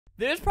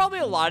There's probably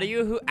a lot of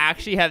you who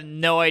actually have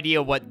no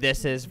idea what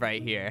this is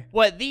right here.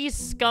 What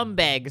these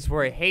scumbags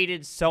were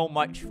hated so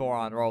much for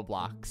on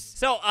Roblox.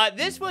 So,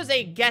 this was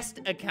a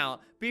guest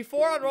account.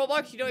 Before on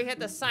Roblox, you know, you had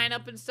to sign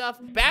up and stuff.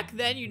 Back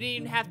then, you didn't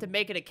even have to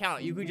make an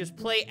account. You could just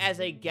play as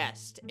a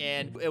guest,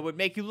 and it would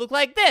make you look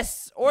like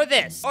this, or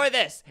this, or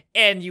this.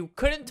 And you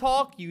couldn't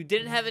talk, you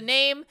didn't have a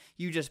name,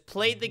 you just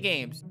played the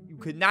games. You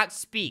could not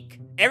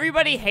speak.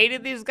 Everybody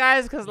hated these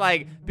guys because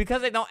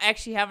they don't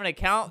actually have an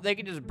account, they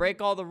can just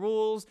break all the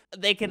rules.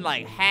 They can,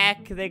 like,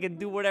 hack, they can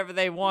do whatever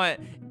they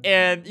want,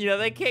 and, you know,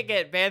 they can't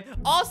get banned.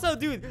 Also,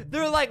 dude,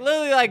 they're, like,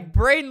 literally, like,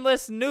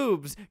 brainless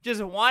noobs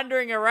just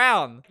wandering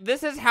around.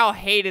 This is how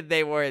hated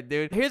they were,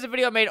 dude. Here's a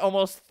video I made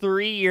almost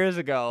 3 years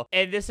ago,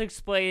 and this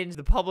explains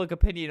the public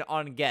opinion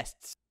on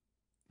guests.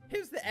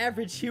 Here's the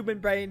average human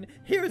brain.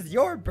 Here's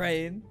your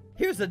brain.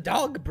 Here's a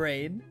dog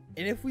brain.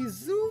 And if we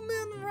zoom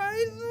in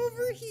right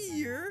over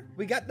here,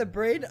 we got the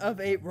brain of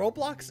a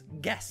Roblox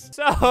guest.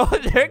 So,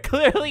 they're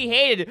clearly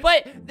hated,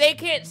 but they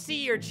can't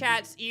see your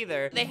chats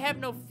either. They have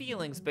no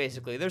feelings,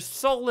 basically. They're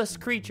soulless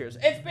creatures.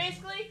 It's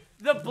basically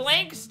the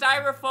blank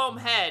styrofoam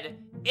head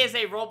is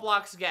a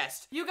Roblox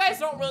guest. You guys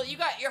don't really,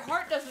 your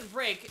heart doesn't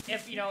break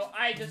if, you know,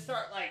 I just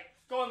start, like,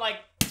 going, like,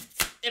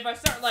 if I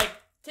start, like,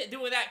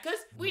 doing that, because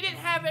we didn't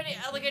have any,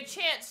 like, a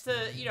chance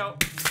to, you know,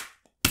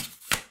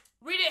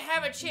 we didn't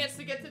have a chance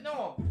to get to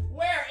know him.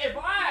 Where if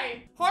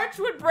hearts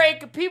would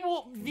break,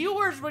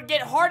 viewers would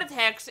get heart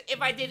attacks if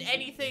I did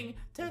anything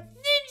to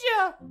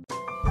Ninja.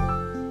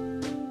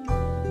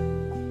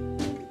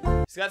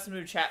 He's got some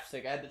new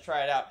chapstick. I had to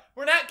try it out.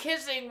 We're not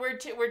kissing. We're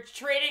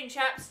trading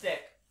chapstick.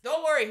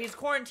 Don't worry, he's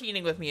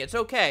quarantining with me. It's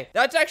okay.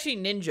 That's actually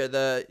Ninja,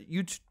 the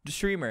YouTube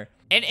streamer.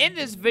 And in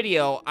this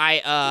video,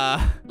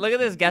 look at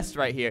this guest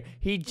right here.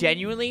 He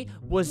genuinely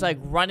was like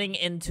running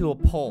into a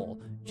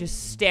pole,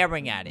 just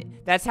staring at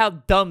it. That's how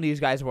dumb these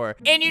guys were.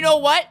 And you know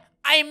what?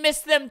 I miss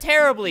them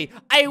terribly.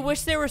 I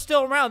wish they were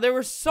still around. They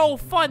were so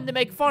fun to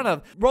make fun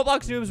of.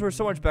 Roblox noobs were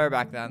so much better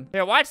back then.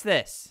 Here, watch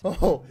this.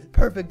 Oh,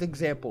 perfect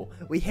example.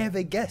 We have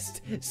a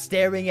guest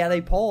staring at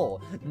a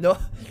pole. No,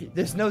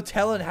 there's no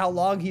telling how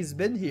long he's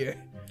been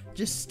here.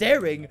 Just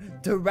staring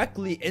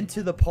directly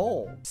into the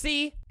pole.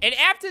 See? And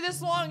after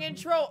this long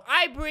intro,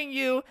 I bring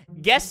you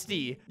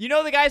Guesty. You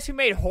know the guys who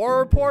made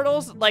horror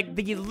portals? Like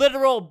the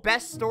literal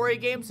best story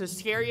games, the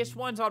scariest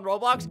ones on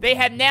Roblox? They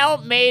have now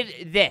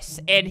made this.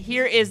 And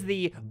here is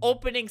the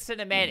opening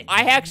cinematic.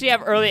 I actually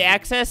have early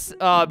access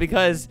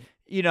because,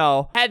 you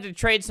know, had to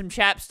trade some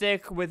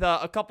chapstick with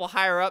a couple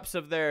higher ups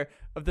of their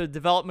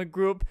development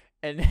group.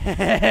 And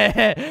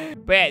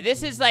but yeah,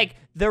 this is like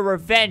the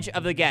revenge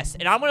of the guests.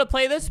 And I'm gonna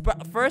play this,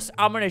 but first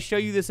I'm gonna show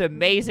you this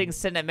amazing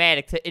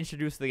cinematic to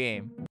introduce the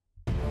game.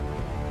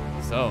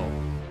 So,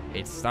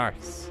 it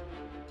starts.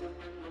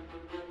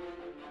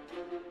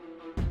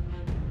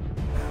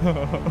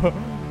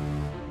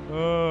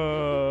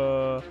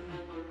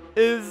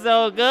 It's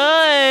so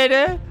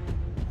good.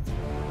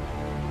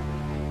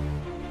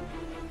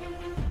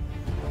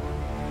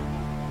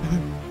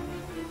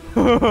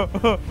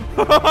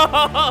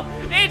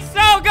 It's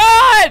so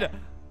good!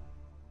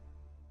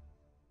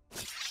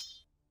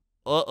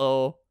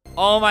 Uh-oh.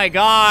 Oh my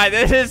god,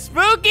 this is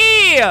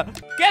spooky!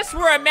 Guests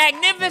were a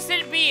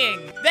magnificent being.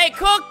 They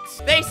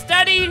cooked, they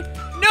studied.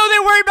 No, they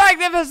weren't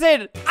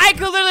magnificent. I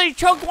could literally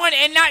choke one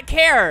and not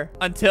care.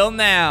 Until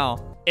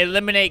now.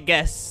 Eliminate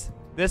guests.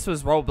 This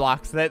was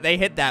Roblox. They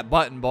hit that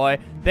button, boy.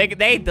 They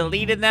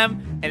deleted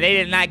them, and they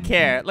did not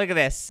care. Look at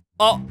this.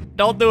 Oh,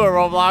 don't do it,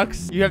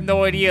 Roblox. You have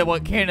no idea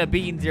what can of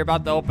beans you're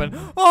about to open.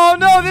 Oh,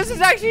 no, this is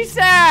actually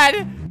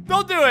sad.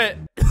 Don't do it.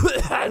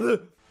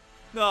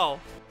 No.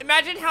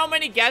 Imagine how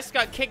many guests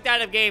got kicked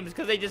out of games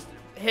because they just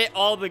hit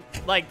all the,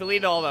 like,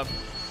 deleted all of them.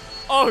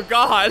 Oh,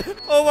 God.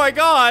 Oh, my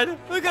God.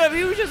 Look at him.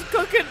 He was just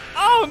cooking.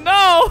 Oh,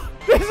 no.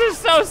 This is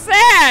so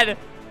sad.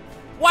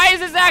 Why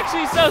is this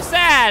actually so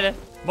sad?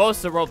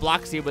 Most of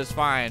Robloxy was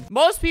fine.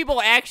 Most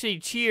people actually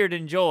cheered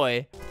in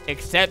joy,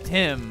 except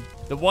him.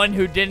 The one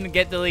who didn't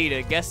get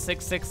deleted. Guest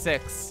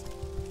 666.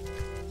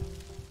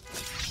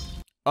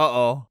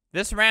 Uh-oh.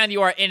 This round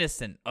you are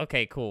innocent.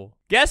 Okay, cool.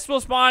 Guests will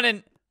spawn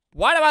in...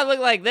 Why do I look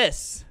like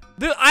this?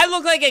 Dude, I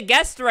look like a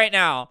guest right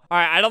now.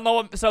 Alright, I don't know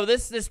what... So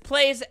this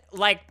plays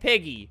like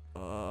Piggy.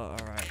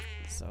 Alright.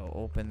 So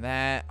open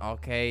that.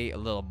 Okay, a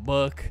little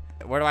book.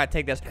 Where do I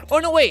take this? Oh,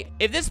 no, wait.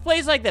 If this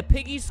plays like the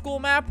Piggy school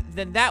map,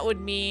 then that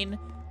would mean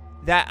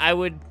that I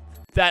would...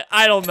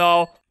 I don't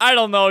know. I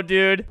don't know,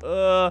 dude.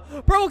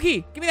 Purple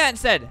key. Give me that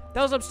instead.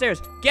 That was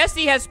upstairs.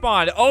 Guesty has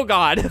spawned. Oh,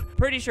 God.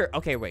 Pretty sure.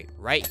 Okay, wait.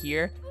 Right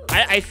here.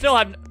 I still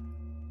have...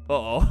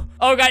 Uh-oh.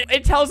 Oh, God.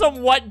 It tells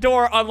them what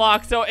door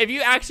unlocks. So if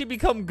you actually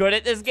become good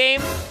at this game...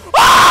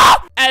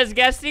 Ah! As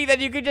Guesty, then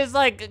you could just,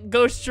 like,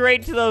 go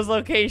straight to those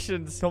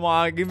locations. Come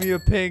on. Give me a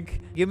pink.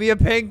 Give me a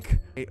pink.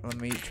 Wait,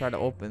 let me try to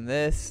open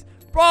this.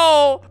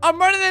 Bro, I'm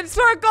running in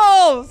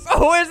circles.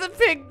 Oh, where's the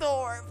pink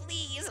door?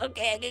 Please.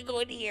 Okay, I can go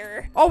in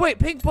here. Oh, wait,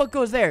 pink book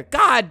goes there.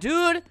 God,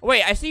 dude.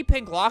 Wait, I see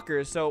pink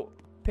lockers. So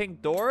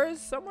pink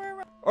doors somewhere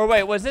around? Or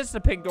wait, was this the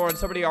pink door and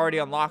somebody already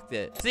unlocked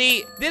it?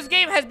 See, this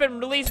game has been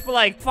released for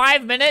like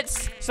 5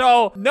 minutes,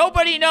 so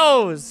nobody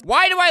knows.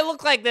 Why do I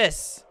look like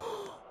this?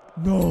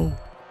 No.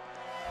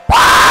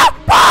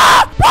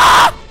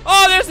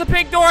 Oh, there's the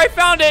pink door. I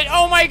found it.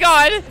 Oh my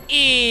god.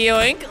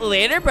 Yoink.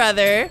 Later,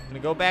 brother. I'm gonna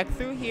go back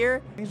through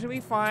here. Things will be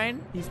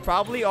fine. He's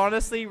probably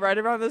honestly right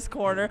around this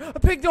corner. A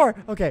pink door.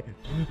 Okay.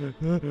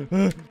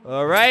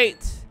 All right.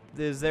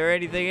 Is there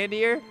anything in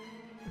here?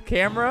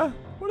 Camera?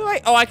 What do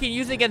I? Oh, I can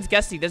use it against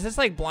Guesty. Does this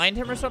like blind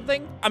him or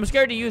something? I'm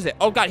scared to use it.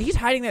 Oh god, he's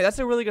hiding there. That's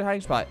a really good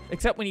hiding spot.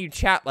 Except when you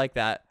chat like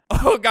that.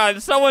 Oh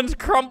god, someone's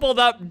crumpled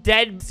up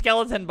dead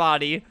skeleton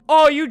body.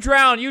 Oh, you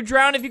drown. You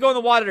drown if you go in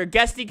the water.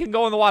 Guesty can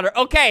go in the water.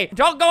 Okay,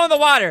 don't go in the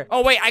water.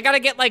 Oh wait, I gotta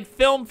get like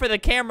film for the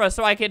camera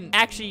so I can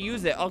actually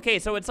use it. Okay,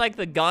 so it's like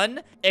the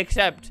gun,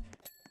 except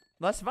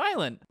less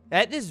violent.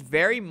 At this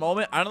very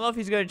moment, I don't know if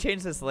he's gonna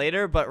change this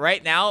later, but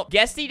right now,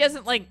 Guesty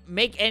doesn't like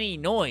make any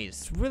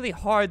noise. It's really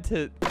hard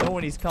to know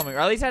when he's coming, or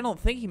at least I don't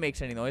think he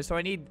makes any noise. So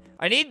I need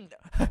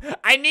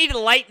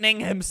Lightning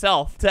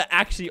himself to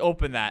actually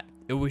open that.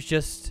 It was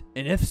just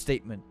an if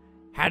statement.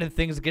 How did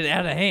things get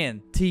out of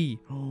hand? T.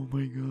 Oh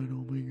my god,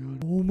 oh my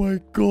god. Oh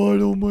my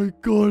god, oh my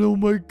god, oh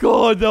my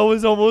god. That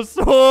was almost,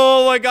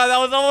 oh my god, that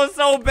was almost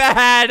so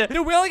bad.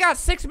 Dude, we only got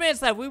 6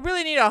 minutes left. We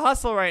really need to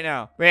hustle right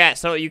now. But yeah,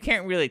 so you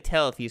can't really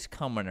tell if he's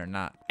coming or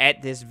not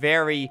at this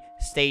very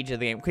stage of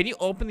the game. Can you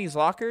open these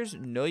lockers?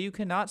 No, you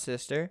cannot,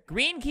 sister.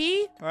 Green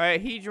key? All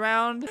right, he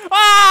drowned.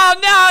 Oh,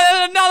 no,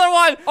 there's another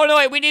one. Oh, no,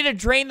 wait, we need to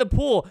drain the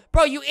pool.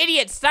 Bro, you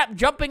idiot. Stop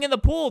jumping in the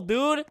pool,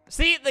 dude.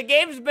 See, the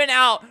game's been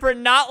out for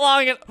not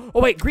long.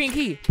 Oh, wait, green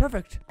key.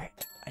 Perfect. All right,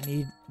 I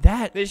need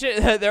that. They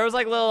should, there was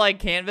like little like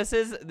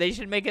canvases. They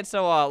should make it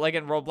so like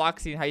in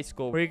Roblox in high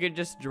school where you could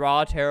just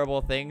draw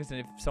terrible things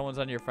and if someone's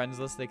on your friends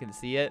list, they can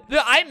see it.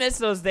 Dude, I miss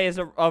those days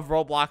of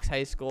Roblox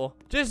high school.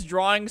 Just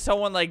drawing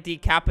someone like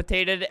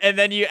decapitated and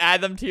then you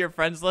add them to your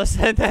friends list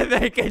and then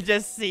they can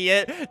just see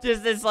it.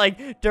 Just this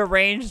like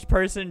deranged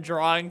person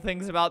drawing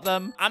things about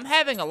them. I'm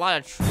having a lot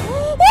of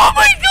oh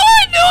my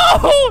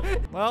god, no!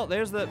 Well,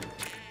 there's that.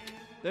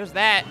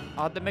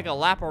 I'll have to make a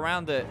lap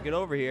around to get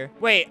over here.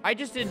 Wait, I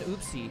just did an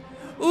oopsie.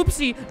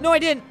 Oopsie. No, I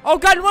didn't. Oh,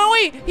 God. No,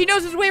 wait. He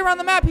knows his way around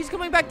the map. He's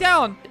coming back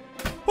down.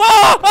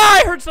 Oh,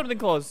 I heard something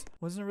close.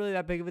 Wasn't really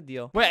that big of a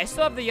deal. Wait, I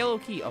still have the yellow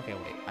key. Okay,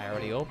 wait. I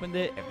already opened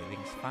it.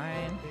 Everything's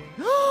fine.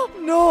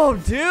 No,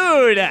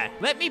 dude.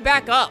 Let me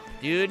back up,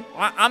 dude.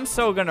 I'm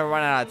so going to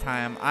run out of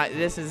time.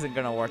 This isn't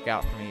going to work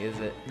out for me, is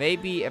it?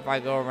 Maybe if I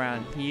go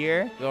around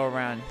here, He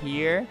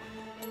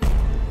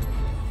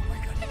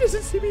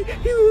doesn't see me. He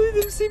literally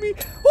didn't see me.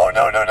 Oh,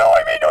 no,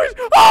 I made noise.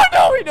 Oh,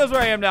 no, he knows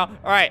where I am now.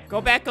 All right,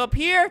 go back up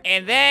here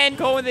and then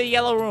go in the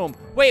yellow room.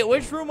 Wait,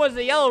 which room was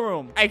the yellow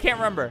room? I can't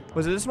remember.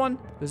 Was it this one?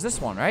 It was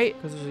this one, right?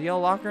 Because there's a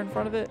yellow locker in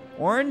front of it.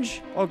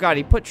 Orange? Oh, God,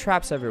 he put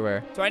traps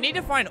everywhere. So I need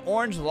to find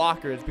orange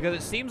lockers because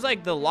it seems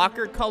like the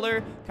locker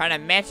color kind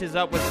of matches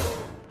up with...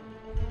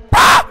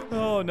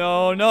 Oh,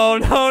 no.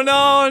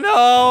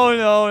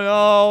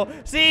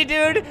 See,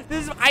 dude,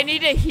 I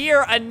need to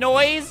hear a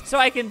noise so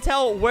I can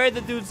tell where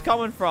the dude's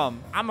coming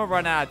from. I'm gonna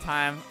run out of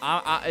time.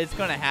 It's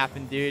gonna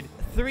happen, dude.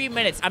 3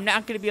 minutes. I'm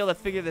not gonna be able to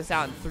figure this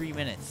out in 3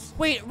 minutes.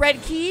 Wait,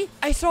 red key?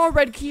 I saw a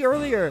red key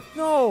earlier.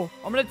 No,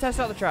 I'm gonna test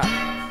out the trap.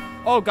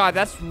 Oh, God,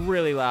 that's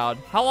really loud.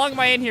 How long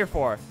am I in here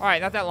for? All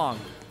right, not that long.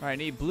 All right, I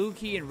need blue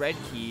key and red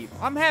key.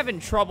 I'm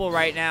having trouble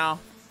right now.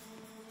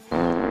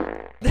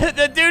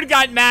 The dude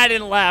got mad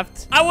and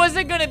left. I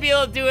wasn't gonna be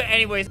able to do it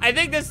anyways. I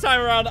think this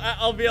time around,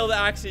 I'll be able to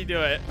actually do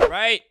it.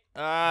 Right?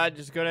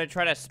 Just gonna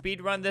try to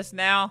speed run this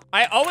now.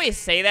 I always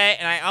say that,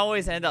 and I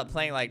always end up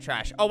playing like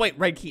trash. Oh, wait,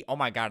 red key. Oh,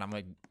 my God, I'm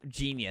a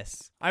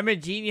genius. I'm a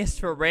genius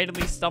for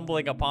randomly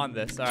stumbling upon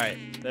this. All right,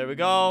 there we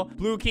go.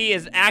 Blue key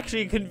is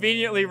actually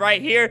conveniently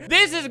right here.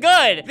 This is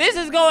good. This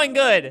is going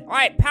good. All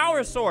right,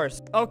 power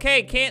source.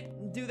 Okay,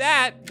 can't do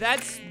that.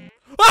 That's...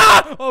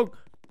 Ah! Oh,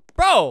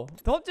 bro,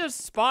 don't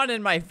just spawn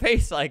in my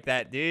face like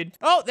that, dude.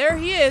 Oh, there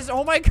he is.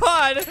 Oh, my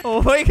God.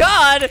 Oh, my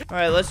God. All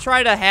right, let's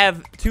try to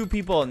have 2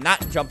 people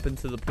not jump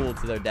into the pool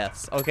to their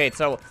deaths. Okay,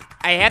 so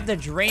I have to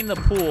drain the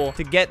pool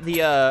to get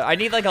the, I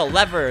need like a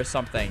lever or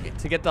something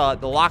to get the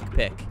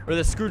lockpick or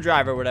the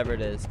screwdriver, whatever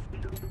it is.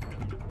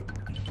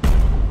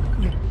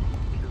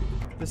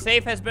 The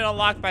safe has been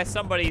unlocked by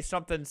somebody.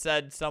 Something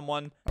said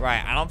someone. All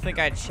right, I don't think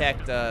I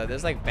checked.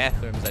 There's like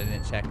bathrooms I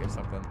didn't check or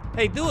something.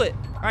 Hey, do it.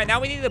 All right, now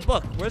we need the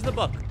book. Where's the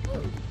book?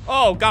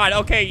 Oh, God.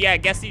 Okay, yeah,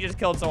 guess he just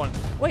killed someone.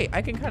 Wait,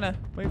 I can kind of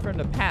wait for him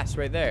to pass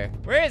right there.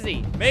 Where is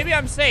he? Maybe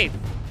I'm safe.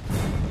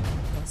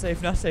 Not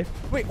safe, not safe.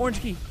 Wait,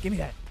 orange key. Give me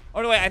that.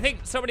 Oh, no, wait, I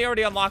think somebody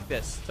already unlocked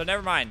this, so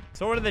never mind.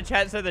 Someone in the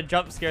chat said the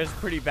jump scare is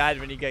pretty bad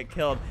when you get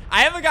killed.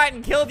 I haven't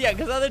gotten killed yet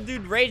because the other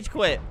dude rage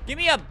quit. Give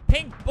me a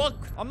pink book.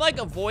 I'm, like,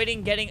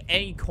 avoiding getting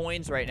any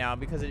coins right now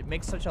because it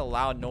makes such a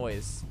loud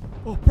noise.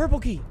 Oh, purple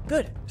key.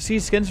 Good. See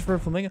skins for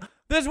Flamingo.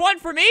 There's one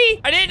for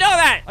me? I didn't know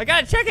that. I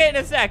gotta check it in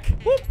a sec.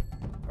 Whoop.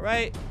 All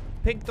right,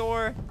 pink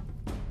door.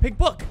 Pink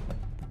book.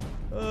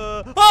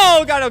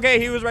 Oh, God, okay,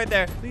 he was right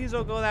there. Please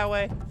don't go that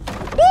way.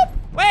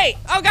 Whoop. Wait,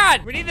 oh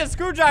God. We need the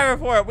screwdriver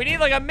for it. We need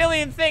like a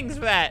million things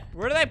for that.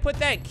 Where did I put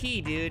that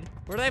key, dude?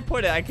 Where did I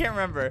put it? I can't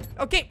remember.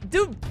 Okay,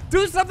 dude,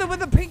 do something with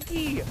the pink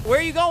key. Where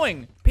are you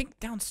going? Pink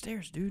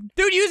downstairs, dude.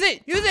 Dude, use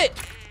it, use it.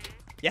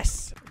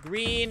 Yes,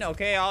 green,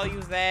 okay, I'll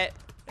use that.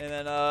 And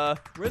then,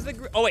 where's the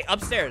green? Oh wait,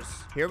 upstairs.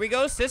 Here we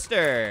go,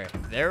 sister.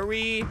 There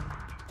we,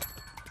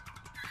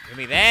 give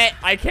me that.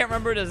 I can't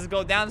remember, does it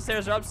go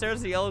downstairs or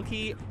upstairs, the yellow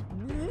key?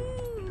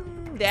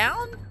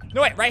 Down?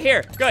 No, wait, right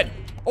here, good.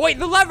 Oh wait,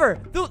 the lever,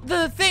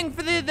 the thing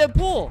for the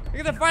pool.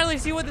 You're gonna finally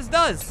see what this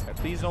does. Right,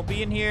 please don't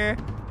be in here.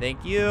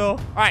 Thank you. All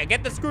right,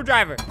 get the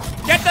screwdriver.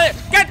 Get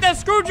the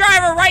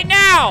screwdriver right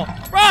now.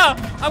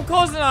 Bruh, I'm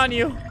closing on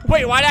you.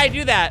 Wait, why did I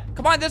do that?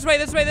 Come on, this way,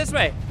 this way, this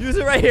way. Use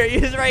it right here,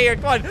 use it right here.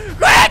 Come on,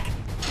 quick!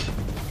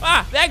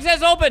 Ah, the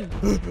exit's open.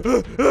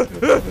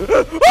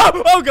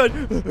 Oh, good.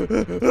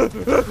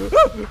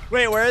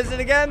 Wait, where is it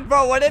again?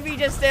 Bro, what if he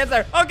just stands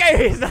there?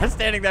 Okay, he's not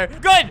standing there.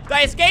 Good, did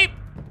I escape?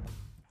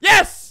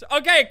 Yes!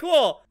 Okay,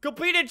 cool.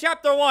 Completed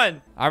chapter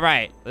 1. All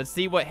right, let's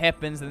see what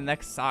happens in the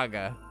next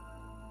saga.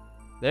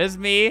 There's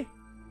me.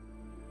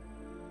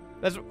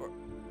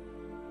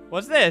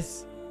 What's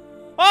this?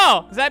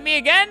 Oh, is that me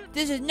again?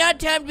 This is not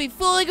time to be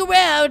fooling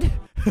around.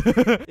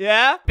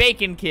 Yeah?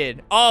 Bacon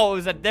Kid. Oh, it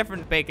was a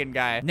different bacon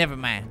guy. Never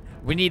mind.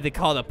 We need to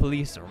call the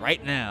police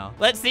right now.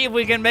 Let's see if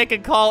we can make a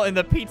call in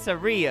the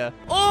pizzeria.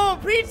 Oh,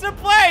 pizza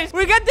place!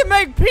 We get to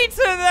make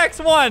pizza in the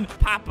next one!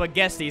 Papa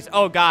Guesty's.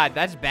 Oh, God,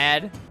 that's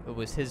bad. It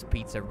was his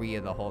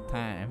pizzeria the whole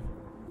time.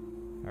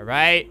 All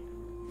right.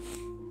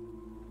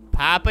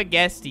 Papa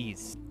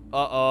Guesty's.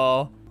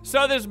 Uh-oh.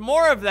 So there's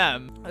more of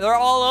them. They're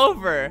all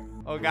over.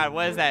 Oh, God,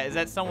 what is that? Is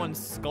that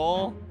someone's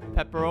skull?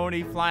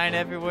 Pepperoni flying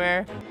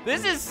everywhere.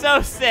 This is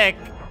so sick.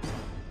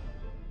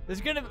 He's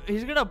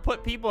gonna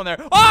put people in there.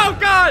 Oh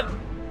God!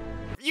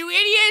 You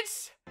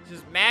idiots!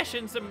 Just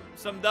mashing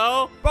some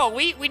dough. Bro,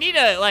 we need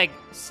to like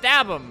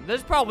stab him.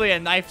 There's probably a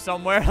knife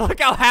somewhere. Look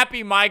how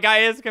happy my guy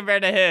is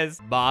compared to his.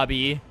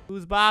 Bobby.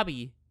 Who's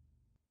Bobby?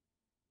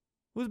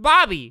 Who's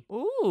Bobby?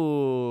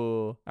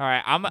 Ooh. All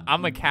right, I'm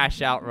gonna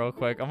cash out real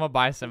quick. I'm gonna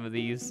buy some of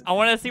these. I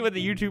want to see what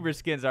the YouTuber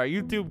skins are.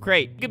 YouTube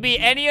crate. Could be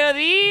any of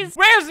these.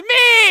 Where's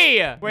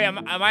me? Wait, am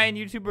I in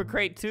YouTuber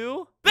crate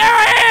too? There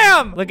I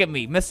am! Look at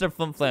me, Mr.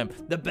 Flim Flam,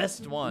 the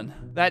best one.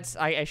 That's,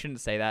 I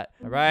shouldn't say that.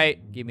 All right,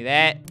 give me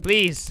that.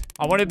 Please,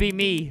 I want to be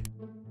me.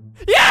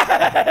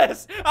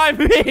 Yes! I'm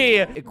me!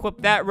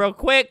 Equip that real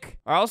quick.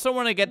 I also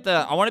want to get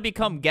I want to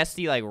become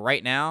Guesty like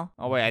right now.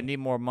 Oh wait, I need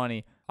more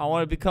money. I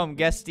want to become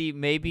Guesty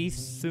maybe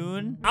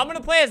soon. I'm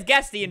gonna play as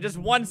Guesty in just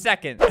 1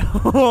 second.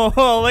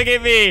 Oh, look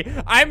at me.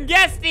 I'm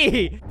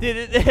Guesty.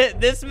 Dude,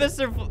 this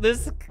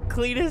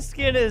Cletus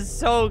skin is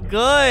so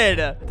good.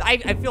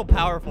 I feel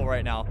powerful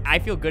right now. I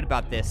feel good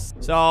about this.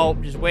 So,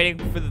 I'm just waiting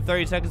for the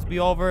 30 seconds to be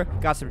over.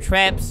 Got some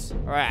traps.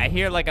 All right, I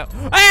hear like a,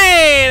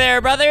 hey there,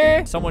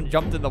 brother. Someone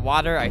jumped in the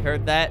water. I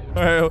heard that.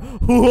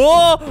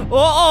 Uh-oh.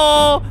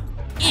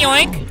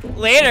 Yoink.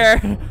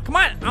 Later.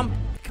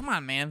 Come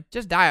on, man.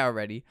 Just die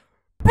already.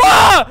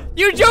 Bruh!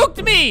 You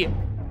juked me!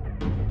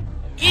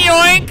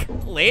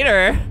 Yoink!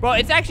 Later. Bro,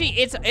 it's actually,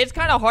 it's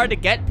kind of hard to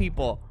get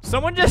people.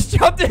 Someone just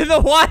jumped in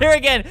the water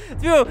again.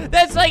 Dude,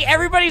 that's like,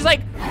 everybody's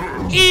like,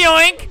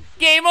 yoink!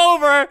 Game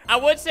over. I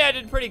would say I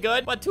did pretty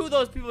good, but 2 of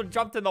those people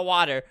jumped in the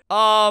water.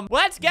 Well,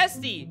 that's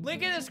Guesty.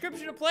 Link in the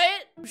description to play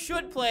it. You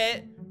should play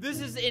it.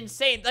 This is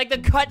insane. Like, the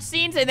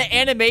cutscenes and the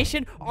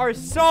animation are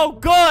so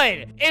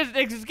good.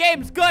 This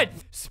game's good.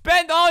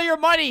 Spend all your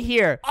money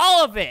here.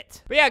 All of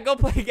it. But yeah, go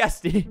play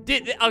Guesty.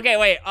 Dude, okay,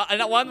 wait.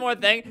 One more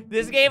thing.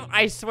 This game,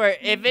 I swear,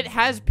 if it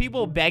has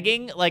people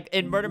begging, like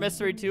in Murder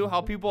Mystery 2,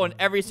 how people in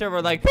every server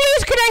are like,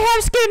 please, can I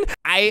have skin?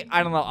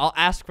 I don't know. I'll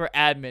ask for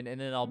admin,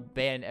 and then I'll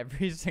ban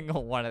every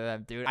single one of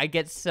them, dude. I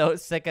get so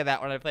sick of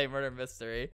that when I play Murder Mystery.